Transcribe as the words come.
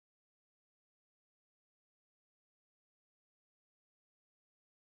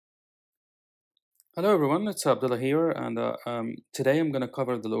Hello everyone, it's Abdullah here, and today I'm going to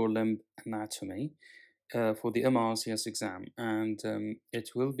cover the lower limb anatomy for the MRCS exam, and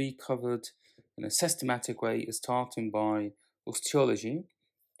it will be covered in a systematic way, starting by osteology,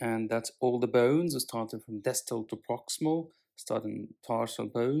 and that's all the bones, starting from distal to proximal, starting tarsal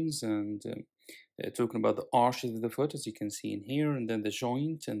bones, and talking about the arches of the foot, as you can see in here, and then the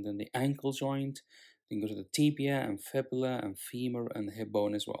joint, and then the ankle joint, then go to the tibia and fibula and femur and the hip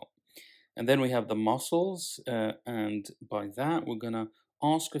bone as well. And then we have the muscles, and by that we're gonna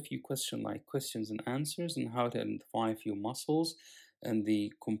ask a few questions like questions and answers and how to identify a few muscles and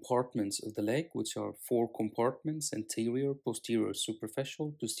the compartments of the leg, which are four compartments: anterior, posterior,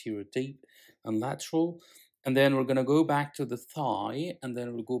 superficial, posterior deep, and lateral. And then we're gonna go back to the thigh, and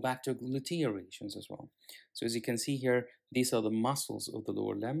then we'll go back to gluteal regions as well. So as you can see here, these are the muscles of the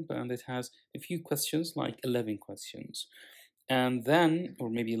lower limb, and it has a few questions, like 11 questions. And then, or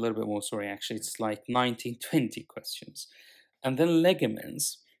maybe a little bit more, sorry, actually, it's like 19, 20 questions. And then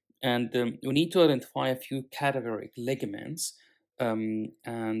ligaments. And we need to identify a few cadaveric ligaments, and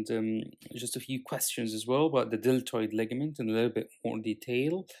just a few questions as well about the deltoid ligament in a little bit more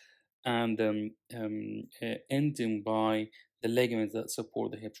detail, and ending by the ligaments that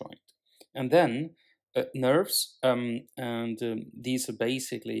support the hip joint. And then nerves, and these are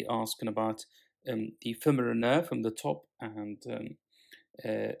basically asking about the femoral nerve from the top, and the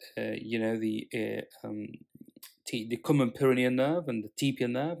common peroneal nerve and the tibial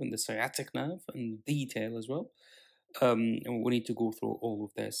nerve and the sciatic nerve in detail as well. And we need to go through all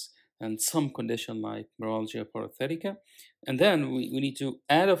of this and some condition like neuralgia paratherica. And then we need to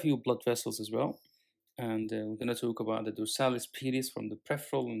add a few blood vessels as well. And we're going to talk about the dorsalis pedis from the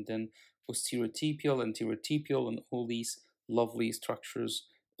peripheral, and then posterior tibial, anterior tibial, and all these lovely structures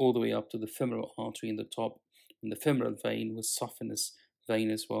all the way up to the femoral artery in the top, and the femoral vein with saphenous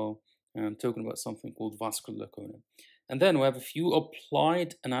vein as well. And I'm talking about something called vascular lacuna. And then we have a few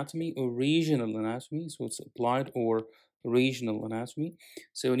applied anatomy or regional anatomy. So it's applied or regional anatomy.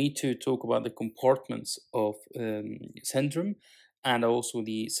 So we need to talk about the compartments of syndrome, and also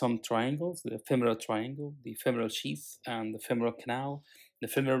the some triangles, the femoral triangle, the femoral sheath, and the femoral canal, the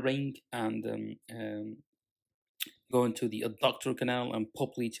femoral ring, and go into the adductor canal and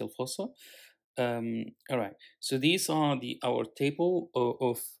popliteal fossa. All right, so these are our table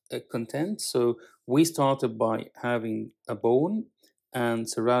of content. So we started by having a bone and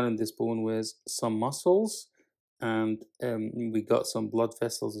surrounding this bone with some muscles, and we got some blood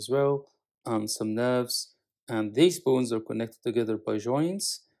vessels as well, and some nerves, and these bones are connected together by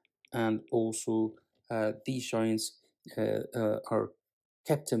joints, and also these joints are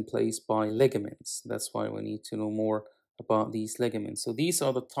kept in place by ligaments. That's why we need to know more about these ligaments. So these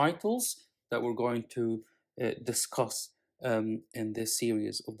are the titles that we're going to discuss in this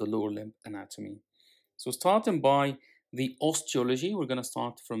series of the lower limb anatomy. So starting by the osteology, we're going to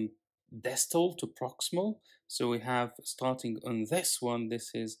start from distal to proximal. So we have, starting on this one, this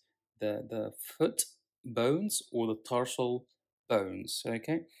is the foot bones or the tarsal bones,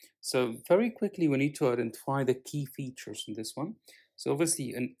 okay? So very quickly, we need to identify the key features in this one. So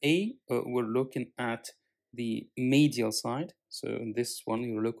obviously in A, we're looking at the medial side. So in this one,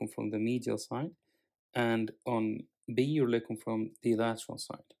 you're looking from the medial side, and on B, you're looking from the lateral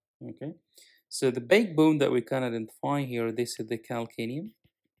side, okay? So the big bone that we can identify here, this is the calcaneum,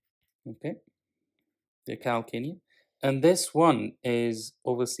 okay? The calcaneum. And this one is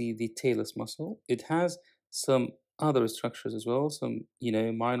obviously the talus muscle. It has some other structures as well, some,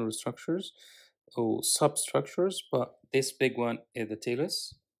 minor structures or substructures, but this big one is the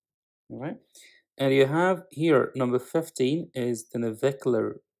talus, all right? And you have here, number 15 is the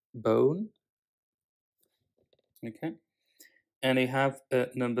navicular bone, okay? And you have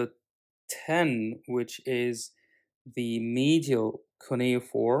number 10, which is the medial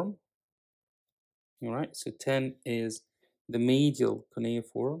cuneiform. All right, so 10 is the medial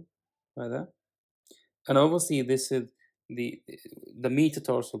cuneiform, like that. And obviously, this is the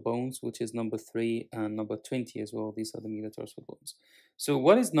metatarsal bones, which is number 3, and number 20 as well. These are the metatarsal bones. So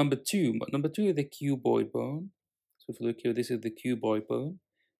what is number 2? Number 2 is the cuboid bone. So if you look here, this is the cuboid bone.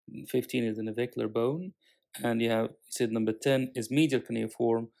 15 is the navicular bone. And you have, we said number 10 is medial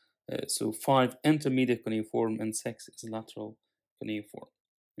cuneiform. So 5 intermediate cuneiform, and 6 is lateral cuneiform.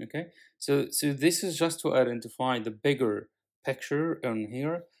 Okay, so this is just to identify the bigger picture on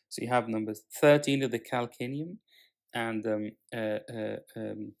here. So you have number 13 of the calcaneum, and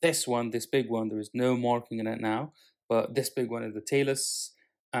this one, this big one, there is no marking in it now, but this big one is the talus,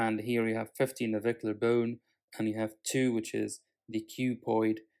 and here you have 15 navicular bone, and you have 2, which is the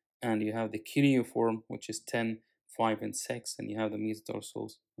cuboid, and you have the cuneiform, which is 10, 5, and 6, and you have the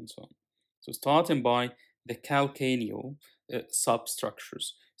metatarsals, and so on. So starting by the calcaneal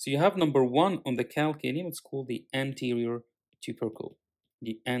substructures. So you have number one on the calcaneum, it's called the anterior tubercle.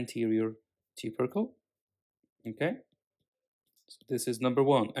 The anterior tubercle, okay? So this is number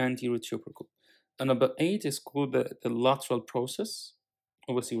one, anterior tubercle. And number eight is called the lateral process.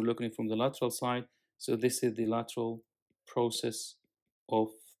 Obviously, we're looking from the lateral side. So this is the lateral process of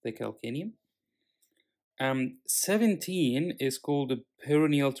the calcaneum. 17 is called the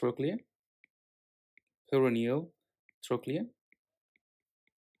peroneal trochlea. Peroneal trochlea.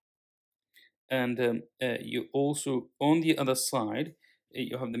 And you also, on the other side,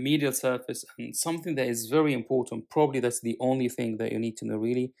 you have the medial surface and something that is very important, probably that's the only thing that you need to know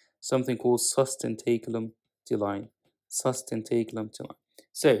really, something called sustentaculum tilai. Sustentaculum tilai.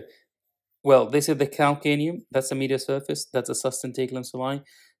 So, well, this is the calcaneum, that's the medial surface, that's the sustentaculum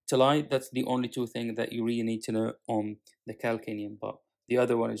tilai. That's the only two things that you really need to know on the calcaneum, but the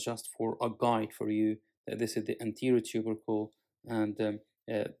other one is just for a guide for you. This is the anterior tubercle, and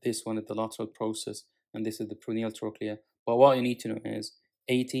this one is the lateral process, and this is the peroneal trochlea. But what you need to know is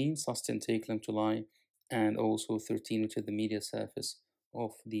 18, sustentaculum tilai, and also 13, which is the medial surface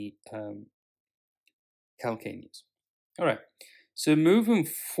of the calcaneus. All right. So moving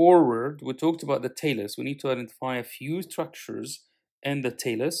forward, we talked about the talus. We need to identify a few structures in the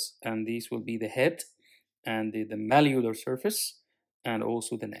talus, and these will be the head and the malleolar surface and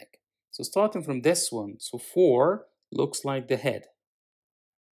also the neck. So starting from this one, so 4 looks like the head.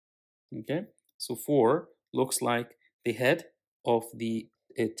 Okay, so 4 looks like the head of the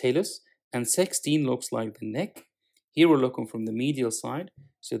talus, and 16 looks like the neck. Here we're looking from the medial side,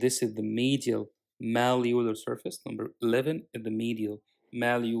 so this is the medial malleolar surface. Number 11 is the medial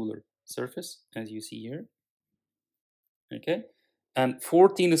malleolar surface, as you see here. Okay, and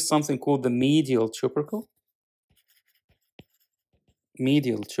 14 is something called the medial tubercle.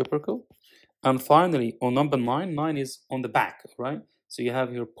 Medial tubercle. And finally, on number 9, 9 is on the back, right? So you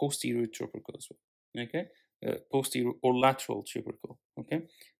have your posterior tubercle as well, okay? Posterior or lateral tubercle, okay?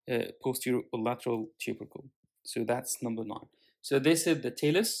 Posterior or lateral tubercle. So that's number 9. So this is the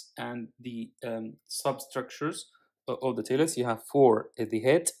talus and the substructures of the talus. You have 4 at the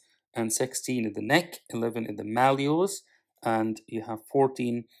head, and 16 at the neck, 11 at the malleolus, and you have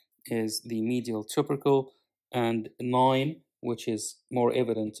 14 is the medial tubercle, and 9, which is more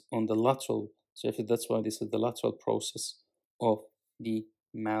evident on the lateral surface. That's why this is the lateral process of the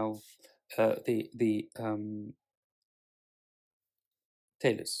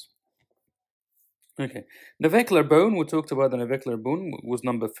talus. Okay, navicular bone. We talked about the navicular bone was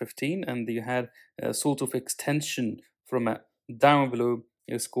number 15, and you had a sort of extension from a down below.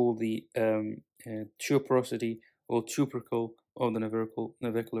 It's called the tuberosity or tubercle of the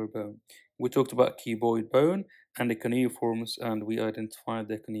navicular bone. We talked about cuboid bone and the cuneiforms, and we identified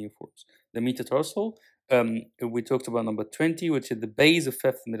the cuneiforms. The metatarsal. We talked about number 20, which is the base of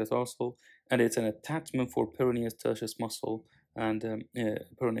fifth metatarsal, and it's an attachment for peroneus tertius muscle and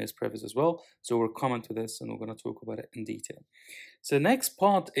peroneus brevis as well. So we'll comment to this and we're going to talk about it in detail. So next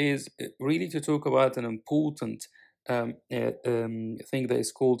part is really to talk about an important thing that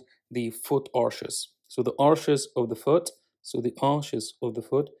is called the foot arches. So the arches of the foot. So the arches of the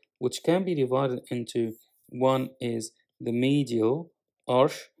foot, which can be divided into one is the medial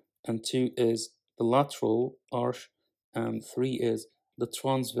arch, and 2 is the lateral arch, and 3 is the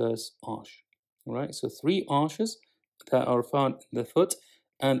transverse arch. All right, so 3 arches that are found in the foot.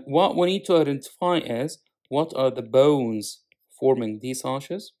 And what we need to identify is what are the bones forming these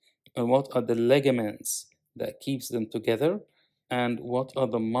arches, and what are the ligaments that keeps them together, and what are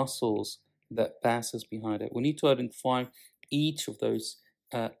the muscles that passes behind it. We need to identify each of those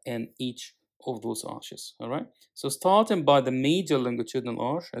and each of those arches. All right, so starting by the medial longitudinal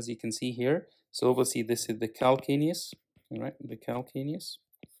arch, as you can see here. So obviously this is the calcaneus. All right, the calcaneus,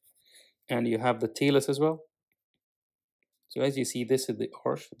 and you have the talus as well. So as you see, this is the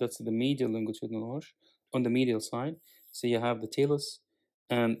arch, that's the medial longitudinal arch on the medial side. So you have the talus,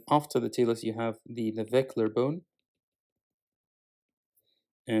 and after the talus you have the navicular bone.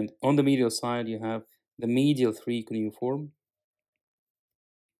 And on the medial side you have the medial 3 cuneiform,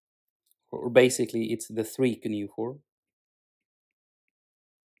 or basically it's the 3 cuneiform.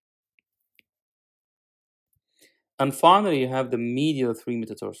 And finally you have the medial 3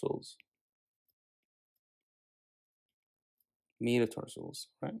 metatarsals. Metatarsals,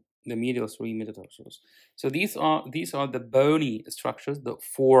 right? The medial 3 metatarsals. So these are the bony structures that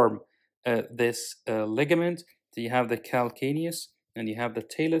form this ligament. So you have the calcaneus, and you have the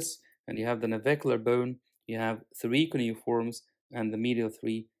talus, and you have the navicular bone. You have 3 cuneiforms and the medial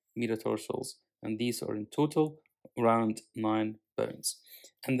 3 metatarsals, and these are in total around 9 bones.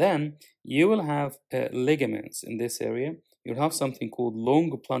 And then you will have ligaments in this area. You'll have something called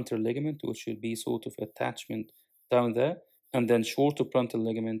long plantar ligament, which should be sort of attachment down there, and then shorter plantar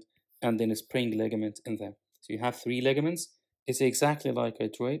ligament, and then a spring ligament in there. So you have 3 ligaments. It's exactly like I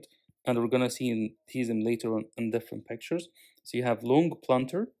drew it, and we're gonna see them later on in different pictures. So you have long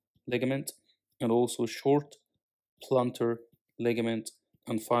plantar ligament, and also short plantar ligament,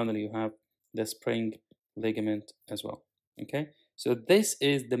 and finally you have the spring ligament as well. Okay, so this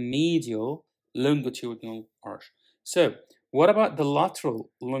is the medial longitudinal arch. So what about the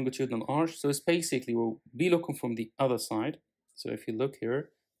lateral longitudinal arch? So it's basically, we'll be looking from the other side. So if you look here,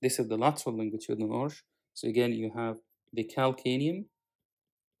 this is the lateral longitudinal arch. So again, you have the calcaneum,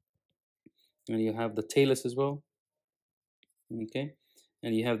 and you have the talus as well. Okay,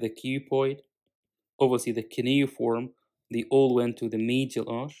 and you have the cuboid. Obviously, the cuneiform, they all went to the medial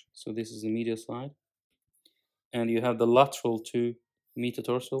arch. So this is the medial side. And you have the lateral two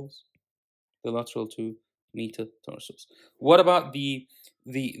metatarsals. The lateral two metatarsals. What about the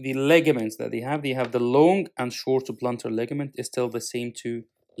ligaments that they have? They have the long and short plantar ligament. Is still the same 2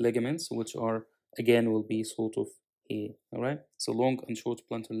 ligaments, which are, again, will be sort of here. All right. So long and short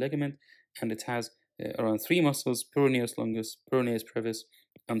plantar ligament, and it has around 3 muscles: peroneus longus, peroneus brevis,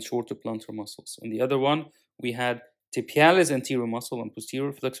 and shorter plantar muscles. On the other one, we had tibialis anterior muscle and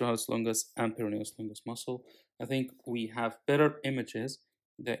posterior flexor longus and peroneus longus muscle. I think we have better images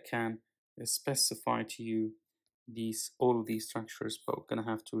that can specify to you all of these structures, but we're gonna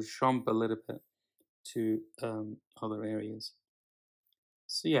have to jump a little bit to other areas.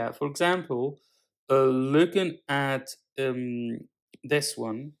 So yeah, for example, looking at this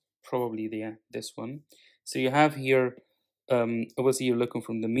one, probably this one. So you have here, obviously you're looking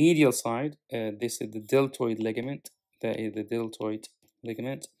from the medial side. This is the deltoid ligament. That is the deltoid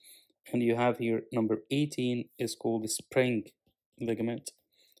ligament. And you have here number 18 is called the spring ligament.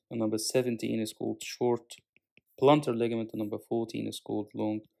 And number 17 is called short plantar ligament. And number 14 is called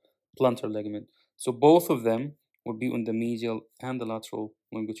long plantar ligament. So both of them will be on the medial and the lateral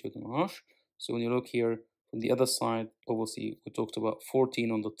longitudinal arch. So when you look here from the other side, obviously we talked about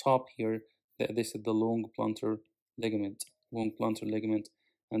 14 on the top here. This is the long plantar ligament,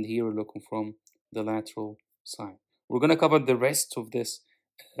 and here we're looking from the lateral side. We're going to cover the rest of this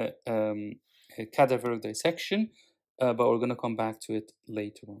cadaveric dissection, but we're going to come back to it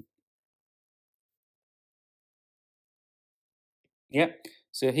later on. Yeah,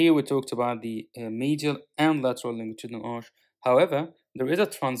 so here we talked about the medial and lateral longitudinal arch. However, there is a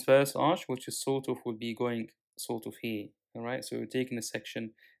transverse arch, which is sort of will be going sort of here. All right, so we're taking a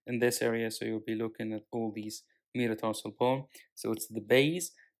section in this area, so you'll be looking at all these metatarsal bone. So it's the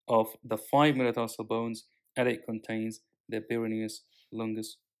base of the 5 metatarsal bones, and it contains the peroneus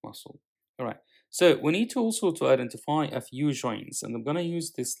longus muscle. All right, so we need to also to identify a few joints, and I'm going to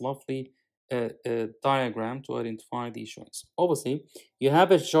use this lovely diagram to identify these joints. Obviously, you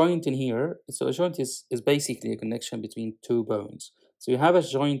have a joint in here. So a joint is basically a connection between 2 bones. So you have a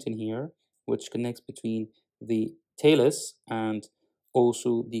joint in here which connects between the talus and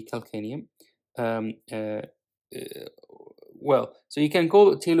also the calcaneum. Well, so you can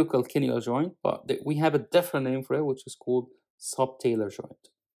call it talocalcaneal joint, but we have a different name for it, which is called subtalar joint.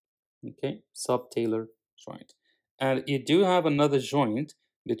 Okay, subtalar joint. And you do have another joint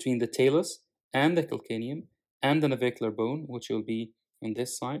between the talus and the calcaneum and the navicular bone, which will be on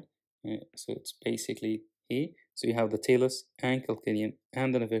this side. So it's basically here. So you have the talus and calcaneum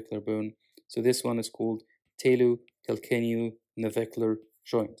and the navicular bone. So this one is called talocalcaneo-navicular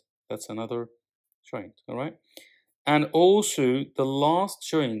joint. That's another joint, all right? And also the last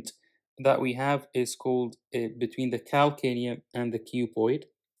joint that we have is called between the calcaneum and the cuboid,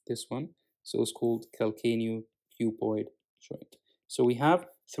 this one. So it's called calcaneo-cuboid joint. So we have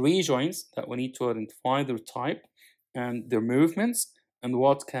 3 joints that we need to identify their type and their movements and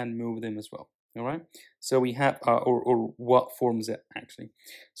what can move them as well. All right. So we have, or what forms it actually.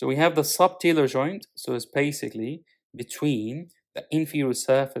 So we have the subtalar joint. So it's basically between the inferior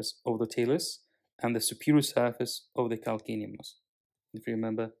surface of the talus and the superior surface of the calcaneum muscle. If you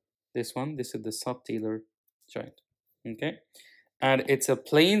remember this one, this is the subtalar joint. Okay. And it's a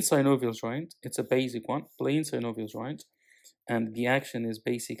plain synovial joint. It's a basic one, plain synovial joint. And the action is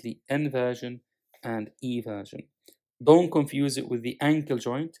basically inversion and eversion. Don't confuse it with the ankle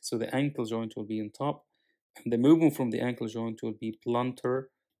joint. So the ankle joint will be on top. And the movement from the ankle joint will be plantar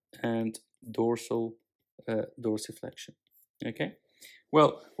and dorsal dorsiflexion. Okay.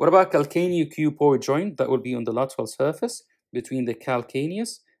 Well, what about calcaneo-cuboid joint? That will be on the lateral surface between the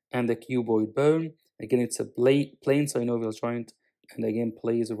calcaneus and the cuboid bone. Again, it's a plain synovial joint, and again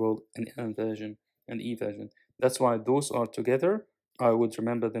plays a role in inversion and eversion. That's why those are together. I would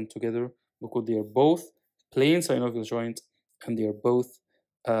remember them together because they are both plain synovial joint and they are both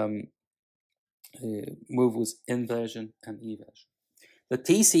move with inversion and eversion. The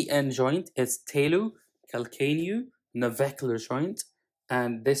TCN joint is talocalcaneonavicular joint,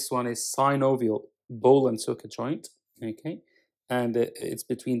 and this one is synovial ball and socket joint. Okay, and it's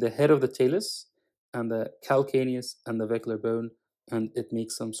between the head of the talus and the calcaneus and the navicular bone, and it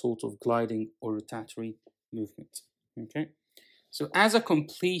makes some sort of gliding or rotatory movement. Okay, so as a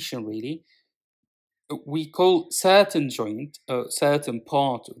completion, really, we call certain joint, certain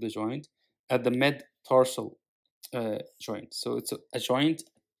part of the joint at the mid-tarsal joint. So it's a joint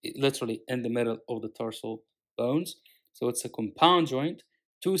literally in the middle of the tarsal bones. So it's a compound joint,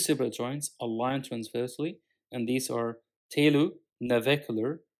 two separate joints aligned transversely, and these are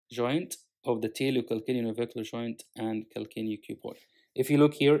talonavicular joint of the talocalcaneonavicular joint and calcaneocupoid. If you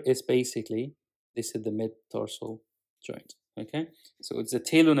look here, it's basically this is the mid-tarsal joint. Okay, so it's the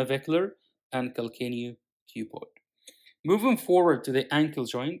talonavicular and calcaneocupoid. Moving forward to the ankle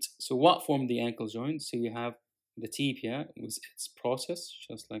joint. So what form the ankle joint? So you have the tibia with its process,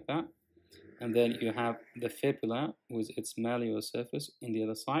 just like that. And then you have the fibula with its malleolus surface on the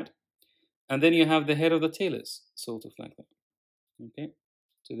other side. And then you have the head of the talus, sort of like that. Okay?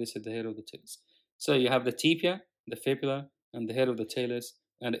 So this is the head of the talus. So you have the tibia, the fibula, and the head of the talus.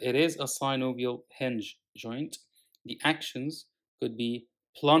 And it is a synovial hinge joint. The actions could be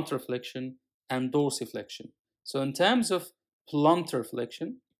plantar flexion and dorsiflexion. So in terms of plantar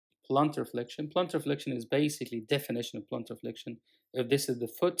flexion, plantar flexion is basically definition of plantar flexion. If this is the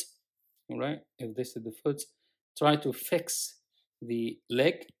foot, all right, if this is the foot, try to fix the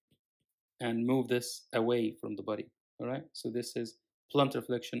leg and move this away from the body, all right? So this is plantar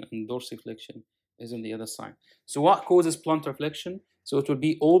flexion, and dorsiflexion is on the other side. So what causes plantar flexion? So it will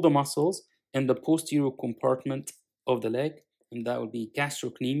be all the muscles in the posterior compartment of the leg, and that will be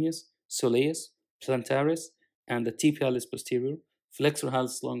gastrocnemius, soleus, plantaris, and the tibialis posterior, flexor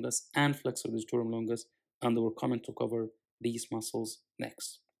hallucis longus, and flexor digitorum longus, and we're coming to cover these muscles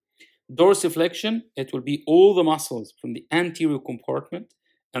next. Dorsiflexion, it will be all the muscles from the anterior compartment,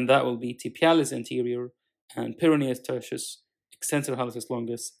 and that will be tibialis anterior and peroneus tertius, extensor hallucis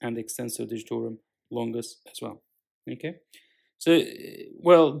longus, and extensor digitorum longus as well. Okay, so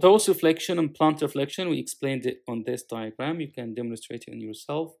well, dorsiflexion and plantar flexion, we explained it on this diagram. You can demonstrate it on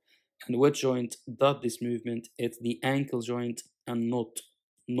yourself. And what joint does this movement? It's the ankle joint and not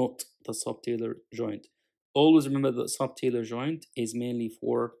the subtalar joint. Always remember that subtalar joint is mainly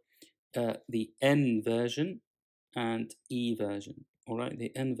for the N version and E version. All right,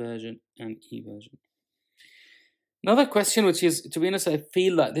 the N version and E version. Another question, which is, to be honest, I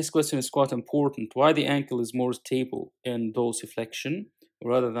feel that this question is quite important. Why the ankle is more stable in dorsiflexion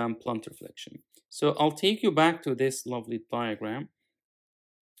rather than plantar flexion? So I'll take you back to this lovely diagram.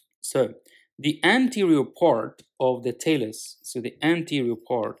 So the anterior part of the talus,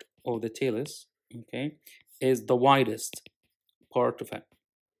 okay, is the widest part of it.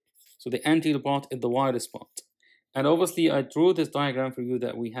 So the anterior part is the widest part. And obviously I drew this diagram for you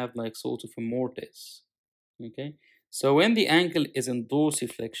that we have like sort of a mortise. Okay. So when the ankle is in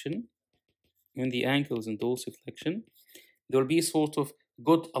dorsiflexion, there will be sort of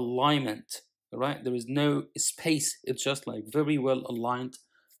good alignment, right? There is no space. It's just like very well aligned,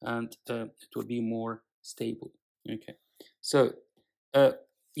 and it will be more stable. Okay. So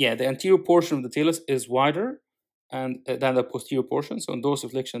yeah, the anterior portion of the talus is wider and than the posterior portion. So in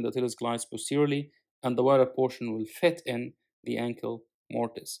dorsiflexion, the talus glides posteriorly, and the wider portion will fit in the ankle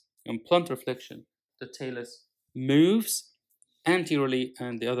mortise. In plantar flexion, the talus moves anteriorly,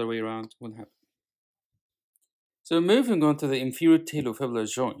 and the other way around will happen. So moving on to the inferior talofibular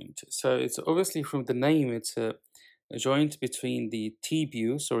joint. So it's obviously from the name, it's a joint between the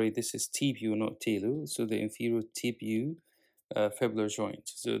tibial, this is tibial, not talo, so the inferior tibial fibular joint.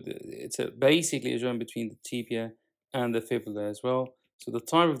 So it's basically a joint between the tibia and the fibula as well. So the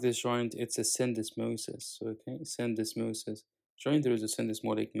type of this joint, it's a syndesmosis. So, okay, syndesmosis joint, there is a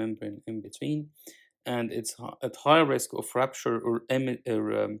syndesmotic membrane in between, and it's at high risk of rupture or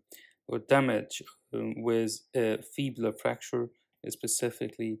damage with fibular fracture,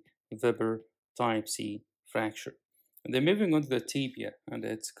 specifically Weber type C fracture. And then moving on to the tibia and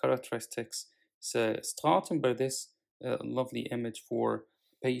its characteristics. So starting by this lovely image for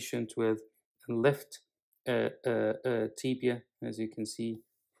patient with left tibia, as you can see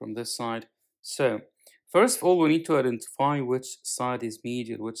from this side. So first of all, we need to identify which side is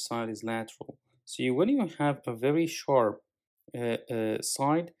medial, which side is lateral. So when you have a very sharp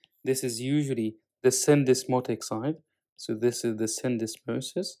side, this is usually the syndesmotic side. So this is the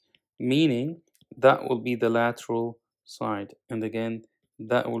syndesmosis, meaning that will be the lateral side, and again,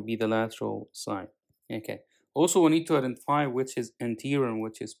 that will be the lateral side. Okay. Also, we need to identify which is anterior and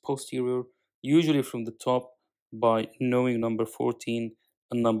which is posterior, usually from the top by knowing number 14,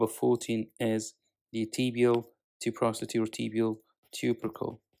 and number 14 is the tibial tuberosity or tibial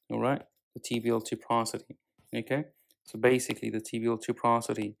tubercle. All right, the tibial tuberosity. Okay, so basically the tibial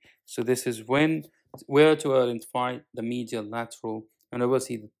tuberosity. So this is when where to identify the medial lateral, and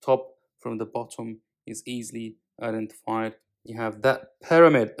obviously the top from the bottom is easily identified. You have that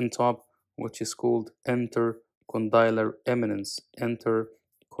pyramid on top, which is called intercondylar eminence.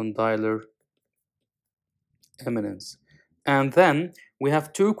 Intercondylar eminence. And then we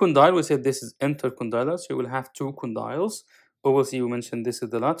have two condyles. We said this is intercondylar, so you will have two condyles. Obviously, we mentioned this is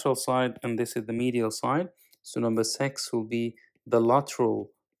the lateral side and this is the medial side. So number 6 will be the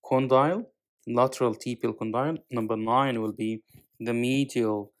lateral condyle, lateral tibial condyle. Number 9 will be the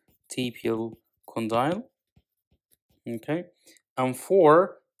medial tibial condyle. Okay, and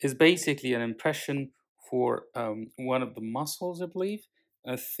 4 is basically an impression for one of the muscles, I believe.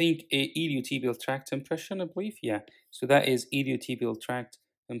 I think a iliotibial tract impression, I believe. Yeah, so that is iliotibial tract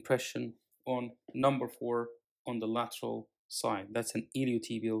impression on number 4 on the lateral side. That's an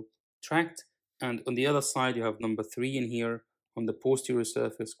iliotibial tract. And on the other side, you have number 3 in here on the posterior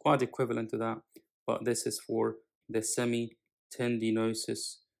surface, quite equivalent to that, but this is for the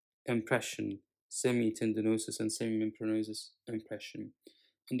semi-tendinosus impression, semi-tendinosus and semi-membranosus impression.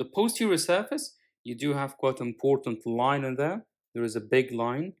 On the posterior surface, you do have quite an important line in there. There is a big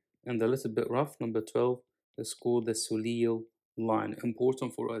line and a little bit rough. Number 12 is called the soleal line,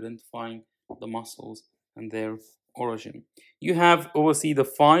 important for identifying the muscles and their origin. You have obviously the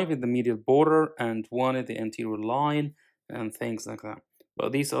 5 in the medial border and 1 in the anterior line and things like that.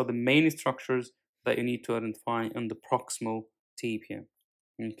 But these are the main structures that you need to identify in the proximal tibia.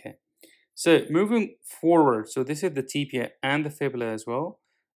 Okay. So moving forward, so this is the tibia and the fibula as well,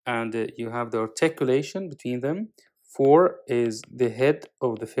 and you have the articulation between them. 4 is the head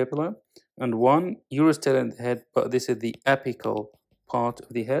of the fibula, and 1 you're still in the head, but this is the apical part of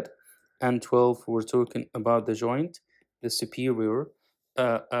the head. And 12, we're talking about the joint, the superior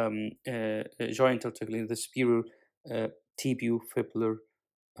joint articulation, the superior tibiofibular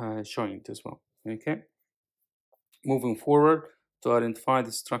joint as well. Okay. Moving forward to identify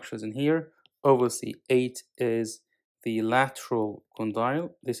the structures in here, obviously 8 is the lateral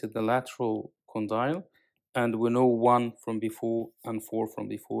condyle. This is the lateral condyle, and we know 1 from before and 4 from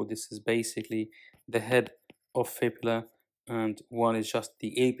before. This is basically the head of fibula, and 1 is just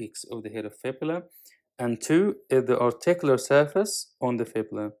the apex of the head of fibula, and 2 is the articular surface on the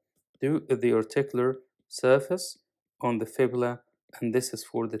fibula. 2 is the articular surface on the fibula, and this is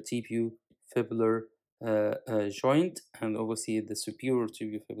for the tibiofibular joint, and obviously the superior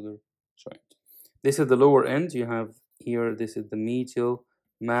tibiofibular joint. This is the lower end. You have here, this is the medial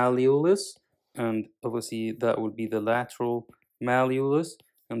malleolus, and obviously that would be the lateral malleolus,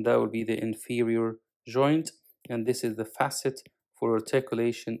 and that would be the inferior joint, and this is the facet for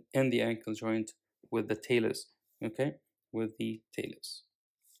articulation in the ankle joint with the talus. Okay, with the talus.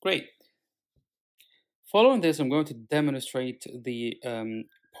 Great. Following this, I'm going to demonstrate the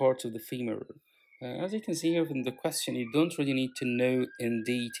parts of the femur. As you can see here from the question, you don't really need to know in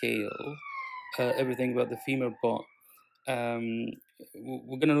detail everything about the femur, but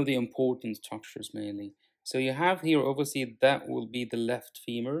we're going to know the important structures mainly. So you have here, obviously, that will be the left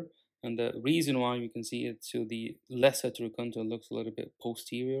femur, and the reason why you can see it, so the lesser trochanter looks a little bit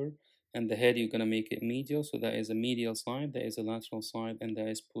posterior, and the head you're going to make it medial, so that is a medial side, there is a lateral side, and there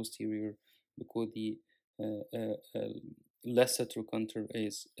is posterior, because the lesser trochanter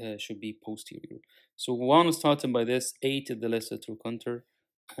is should be posterior. So 1 starting by this, 8 is the lesser trochanter,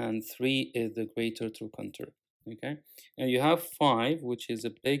 and 3 is the greater trochanter. Okay, and you have 5, which is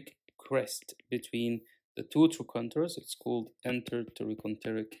a big crest between the two trochanters. It's called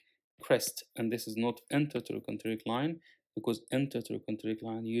intertrochanteric crest, and this is not intertrochanteric line, because intertrochanteric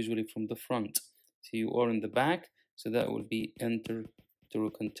line usually from the front. So you are in the back, so that will be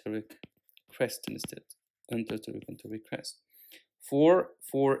intertrochanteric crest instead. Intertrochanteric crest. 4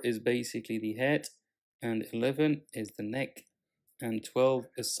 is basically the head, and 11 is the neck, and 12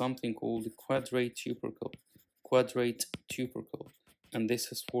 is something called the quadrate tubercle. Quadrate tubercle, and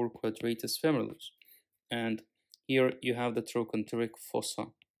this is for quadratus femoralis. And here you have the trochanteric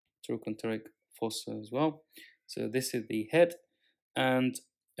fossa, as well. So this is the head, and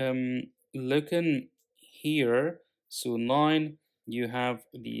looking here, so 9 you have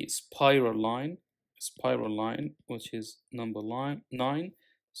the spiral line, which is number 9.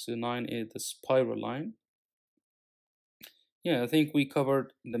 So 9 is the spiral line, Yeah, I think we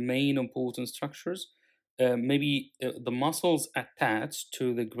covered the main important structures. Maybe the muscles attached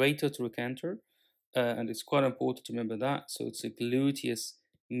to the greater trochanter, and it's quite important to remember that. So it's a gluteus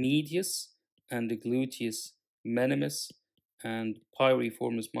medius and the gluteus minimus and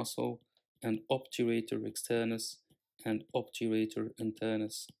piriformis muscle and obturator externus and obturator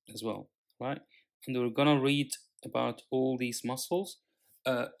internus as well, right? And we're gonna read about all these muscles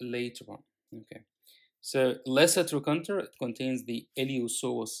later on. Okay. So lesser trochanter, it contains the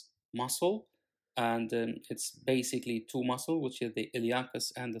iliopsoas muscle, and it's basically two muscle, which is the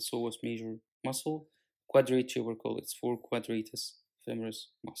iliacus and the psoas major muscle. Quadrate tubercle, it's for quadratus femoris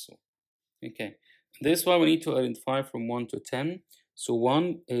muscle. Okay, this one we need to identify from 1 to 10. So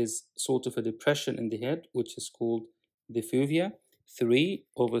 1 is sort of a depression in the head, which is called the fovea. 3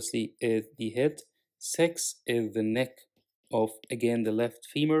 obviously is the head. 6 is the neck of, again, the left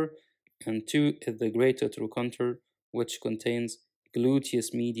femur. And 2 is the greater trochanter, which contains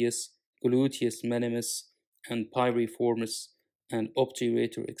gluteus medius, gluteus minimus, and piriformis, and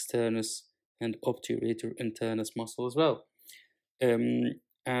obturator externus, and obturator internus muscle as well. Um,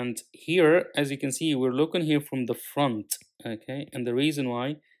 and here, as you can see, we're looking here from the front, okay? And the reason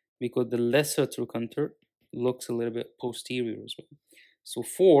why, because the lesser trochanter looks a little bit posterior as well. So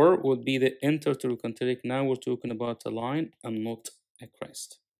 4 would be the intertrochanteric. Now we're talking about a line and not a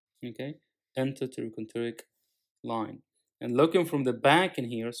crest, okay? Intertrochanteric line. And looking from the back in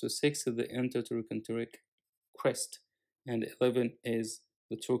here, so 6 is the intertrochanteric crest, and 11 is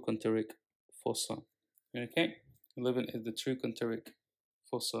the trochanteric fossa, okay? 11 is the trochanteric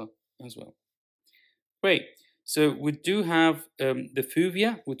fossa as well. Great. So we do have the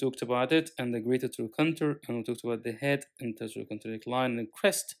fovea, we talked about it, and the greater trochanter, and we talked about the head, intertrochanteric line, and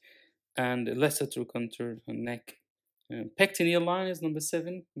crest, and the lesser trochanter and neck. Pectineal line is number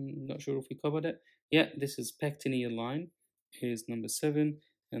 7. Not sure if we covered it. Yeah, this is pectineal line is number 7,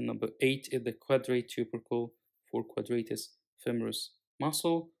 and number 8 is the quadrate tubercle for quadratus femoris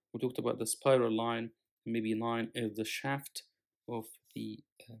muscle. We talked about the spiral line. Maybe 9 is the shaft of the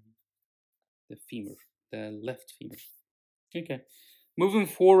femur, the left femur. Okay, moving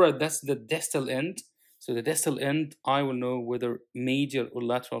forward, that's the distal end. So the distal end, I will know whether medial or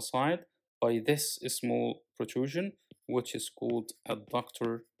lateral side by this small protrusion, which is called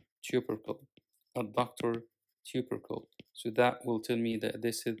adductor tubercle. Adductor tubercle. So that will tell me that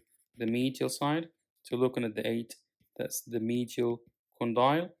this is the medial side. So looking at the 8, that's the medial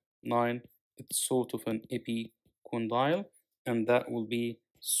condyle. 9, it's sort of an epicondyle, and that will be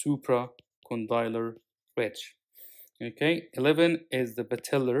supracondylar ridge. Okay, 11 is the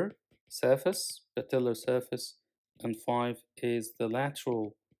patellar surface, and 5 is the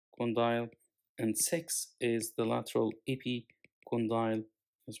lateral condyle, and 6 is the lateral epicondyle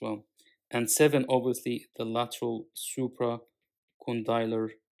as well. And 7, obviously, the lateral supracondylar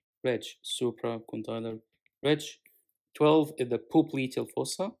ridge, 12 is the popliteal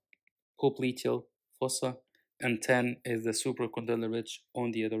fossa, and 10 is the supracondylar ridge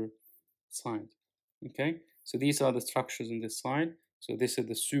on the other side. Okay, so these are the structures in this side. So this is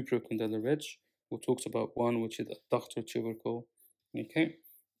the supracondylar ridge. We talked about one, which is adductor tubercle. Okay,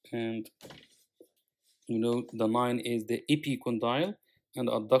 and you know the 9 is the epicondyle, and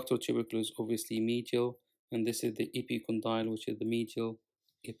the adductor tubercle is obviously medial, and this is the epicondyle, which is the medial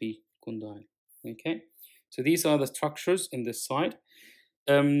epicondyle. Okay, so these are the structures in this side.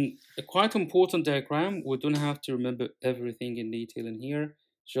 A quite important diagram. We don't have to remember everything in detail in here,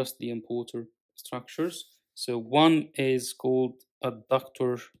 just the important structures. So one is called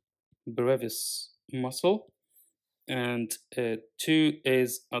adductor brevis muscle, and 2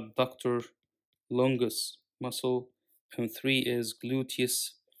 is adductor longus muscle, and 3 is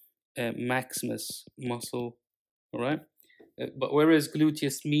gluteus maximus muscle. All right. But whereas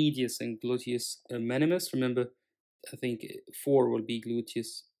gluteus medius and gluteus minimus, remember, I think 4 will be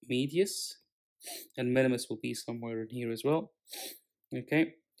gluteus medius, and minimus will be somewhere in here as well.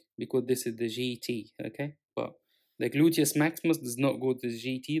 Okay, because this is the GT. Okay, but the gluteus maximus does not go to the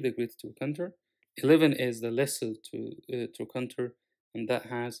GT, the greater trochanter. 11 is the lesser trochanter, and that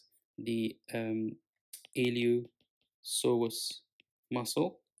has the iliopsoas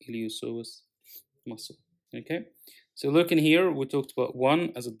muscle. Iliopsoas muscle. Okay, so looking here, we talked about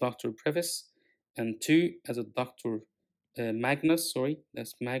 1 as adductor brevis, and 2 as adductor magnus. Sorry,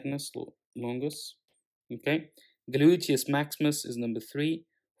 that's magnus longus. Okay, gluteus maximus is number 3.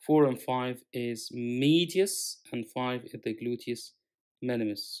 4 and 5 is medius, and 5 is the gluteus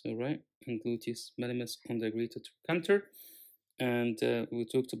minimus. All right, and gluteus minimus on the greater trochanter. And we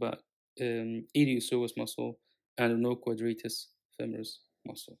talked about iliopsoas muscle and no quadratus femoris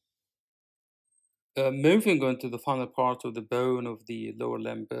muscle. Moving on to the final part of the bone of the lower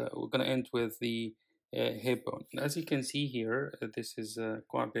limb, we're going to end with the hip bone. And as you can see here, this is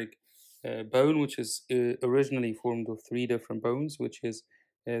quite a big bone, which is originally formed of three different bones, which is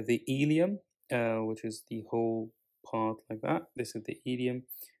the ilium, which is the whole part like that. This is the ilium,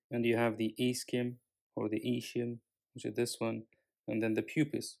 and you have the ischium or the ischium, which is this one, and then the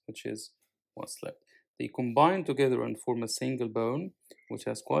pubis, which is what's left. They combine together and form a single bone, which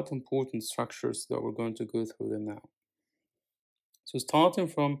has quite important structures that we're going to go through them now. So starting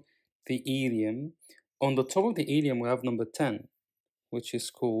from the ilium, on the top of the ilium we have number 10, which is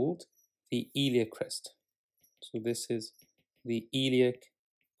called the iliac crest. So this is the iliac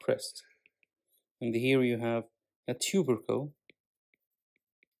crest. And here you have a tubercle,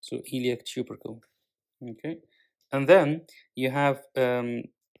 so iliac tubercle, okay? And then you have a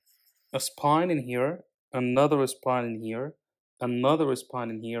spine in here, another spine in here, another spine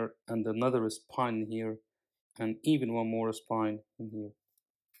in here, and another spine in here, and even one more spine in here.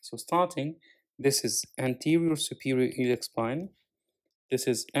 So starting, this is anterior superior iliac spine, this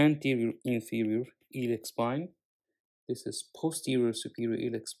is anterior inferior iliac spine, this is posterior superior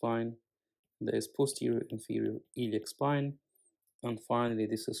iliac spine, there is posterior inferior iliac spine, and finally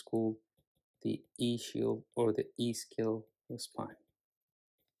this is called the ischial or the ischial spine.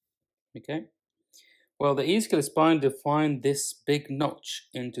 Okay? Well, the ischial spine define this big notch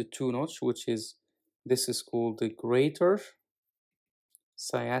into two notch, which is, this is called the greater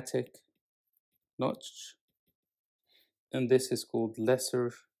sciatic notch, and this is called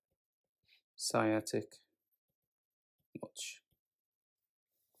lesser sciatic notch.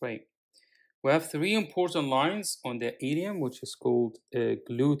 Great. We have three important lines on the ilium, which is called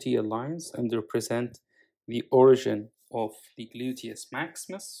gluteal lines, and they represent the origin of the gluteus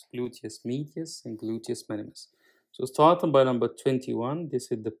maximus, gluteus medius, and gluteus minimus. So starting by number 21, this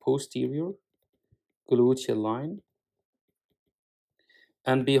is the posterior gluteal line.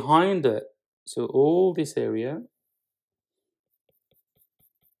 And behind it, so all this area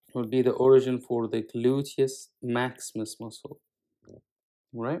will be the origin for the gluteus maximus muscle,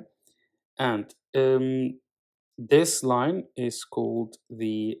 right? And this line is called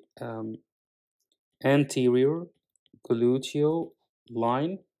the anterior gluteal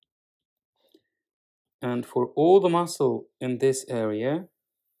line. And for all the muscle in this area,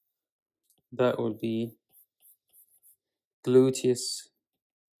 that will be gluteus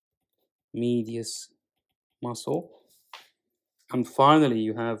medius muscle. And finally,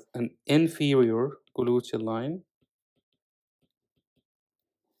 you have an inferior gluteal line.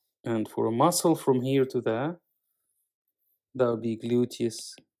 And for a muscle from here to there, that would be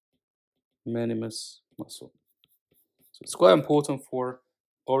gluteus minimus muscle. So it's quite important for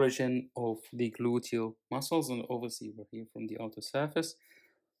origin of the gluteal muscles, and obviously we're here from the outer surface.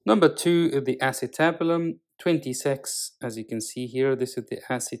 Number 2 is the acetabulum. 26, as you can see here, this is the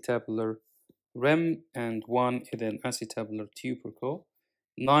acetabular rim, and 1 is an acetabular tubercle.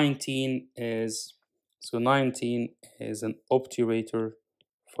 19 is an obturator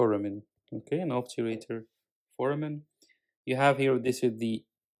foramen. Okay, an obturator foramen. You have here, this is the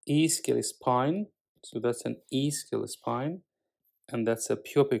ischial spine. So that's an ischial spine, and that's a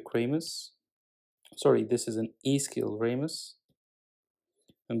pubic ramus. Sorry, this is an ischial ramus,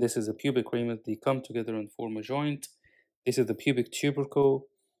 and this is a pubic ramus. They come together and form a joint. This is the pubic tubercle,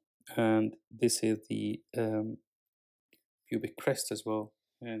 and this is the pubic crest as well,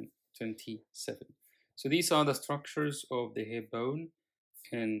 and 27. So these are the structures of the hip bone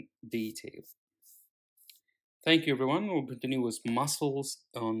in detail. Thank you, everyone. We'll continue with muscles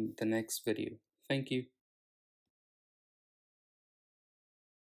on the next video. Thank you.